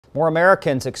More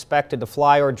Americans expected to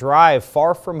fly or drive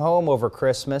far from home over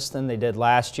Christmas than they did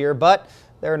last year, but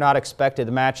they're not expected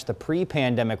to match the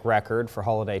pre-pandemic record for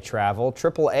holiday travel.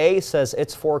 AAA says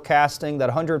it's forecasting that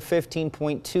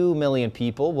 115.2 million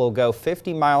people will go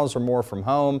 50 miles or more from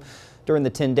home during the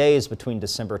 10 days between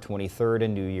December 23rd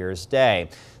and New Year's Day.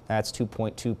 That's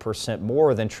 2.2%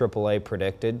 more than AAA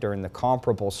predicted during the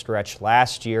comparable stretch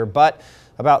last year, but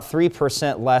about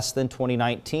 3% less than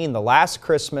 2019, the last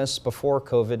Christmas before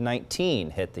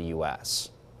COVID-19 hit the U.S.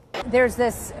 There's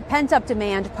this pent-up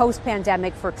demand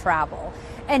post-pandemic for travel.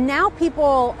 And now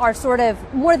people are sort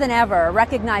of more than ever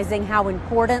recognizing how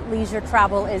important leisure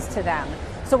travel is to them.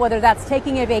 So whether that's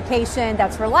taking a vacation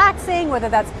that's relaxing, whether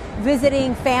that's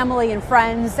visiting family and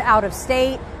friends out of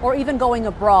state, or even going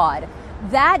abroad,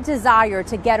 that desire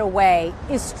to get away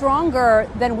is stronger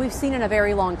than we've seen in a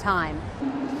very long time.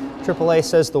 AAA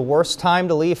says the worst time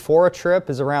to leave for a trip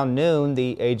is around noon.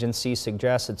 The agency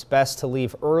suggests it's best to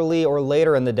leave early or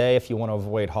later in the day if you want to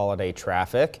avoid holiday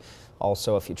traffic.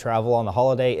 Also, if you travel on the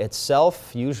holiday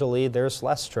itself, usually there's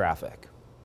less traffic.